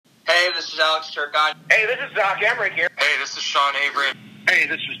Hey, this is Alex Turcotte. Hey, this is Zach Emmerich here. Hey, this is Sean Avery. Hey,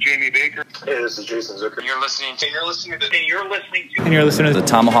 this is Jamie Baker. Hey, this is Jason Zucker. And you're listening to the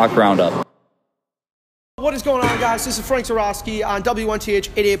Tomahawk Roundup. What is going on, guys? This is Frank Zarowski on WNTH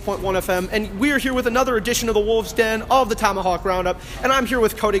 88.1 FM, and we are here with another edition of the Wolves Den of the Tomahawk Roundup, and I'm here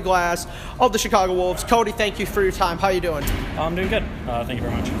with Cody Glass of the Chicago Wolves. Cody, thank you for your time. How are you doing? I'm doing good. Thank you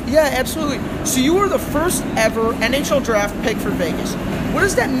very much. Yeah, absolutely. So you were the first ever NHL draft pick for Vegas. What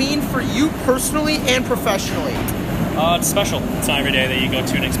does that mean for you personally and professionally? It's special. It's not every day that you go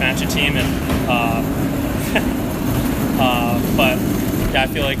to an expansion team, and but yeah, I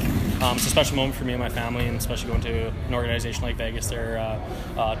feel like it's a special moment for me and my family, and especially going to an organization like Vegas. They're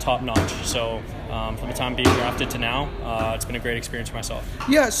top notch. So from the time being drafted to now, it's been a great experience for myself.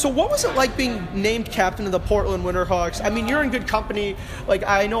 Yeah, so what was it like being named captain of the Portland Winterhawks? I mean, you're in good company. Like,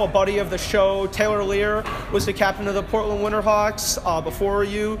 I know a buddy of the show, Taylor Lear, was the captain of the Portland Winterhawks before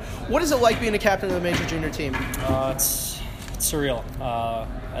you. What is it like being a captain of the major junior team? It's surreal.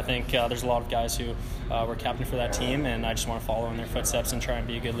 I think there's a lot of guys who were captain for that team, and I just want to follow in their footsteps and try and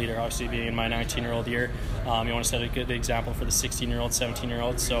be a good leader. Obviously, being in my 19-year-old year, you want to set a good example for the 16-year-olds,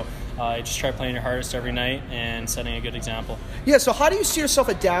 17-year-olds. So just try playing your hardest every night and setting a good example. Yeah, so how do you see yourself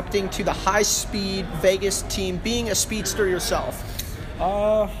adapting to the high-speed Vegas team, being a speedster yourself?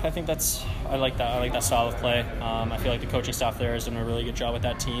 I think I like that. I like that style of play. I feel like the coaching staff there has done a really good job with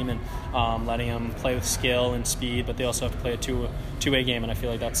that team and letting them play with skill and speed, but they also have to play a two-way game, and I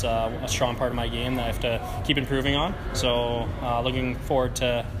feel like that's a strong part of my game that I have to keep improving on. So looking forward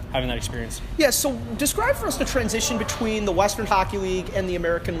to having that experience. Yeah, so describe for us the transition between the Western Hockey League and the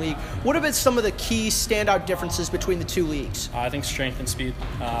American League. What have been some of the key standout differences between the two leagues? I think strength and speed.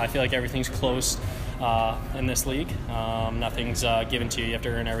 I feel like everything's close in this league. Nothing's given to you. You have to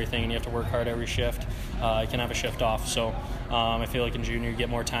earn everything, and you have to work hard every shift. You can have a shift off. So I feel like in junior you get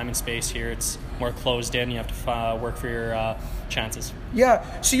more time and space. Here it's more closed in. You have to work for your chances. Yeah,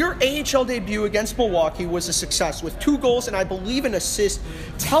 so your AHL debut against Milwaukee was a success with 2 goals and I believe an assist.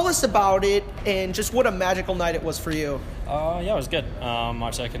 Tell us about it and just what a magical night it was for you. Yeah, it was good.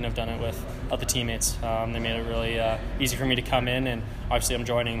 Obviously, I couldn't have done it with other teammates. They made it really easy for me to come in, and obviously I'm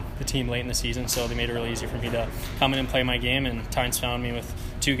joining the team late in the season, so they made it really easy for me to come in and play my game, and Tynes found me with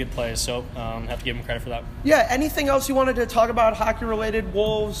 2 good plays, so have to give him credit for that. Yeah, anything else you wanted to talk about hockey-related,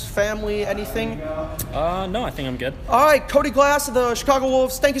 Wolves, family, anything? No, I think I'm good. All right, Cody Glass of the Chicago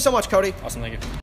Wolves. Thank you so much, Cody. Awesome, thank you.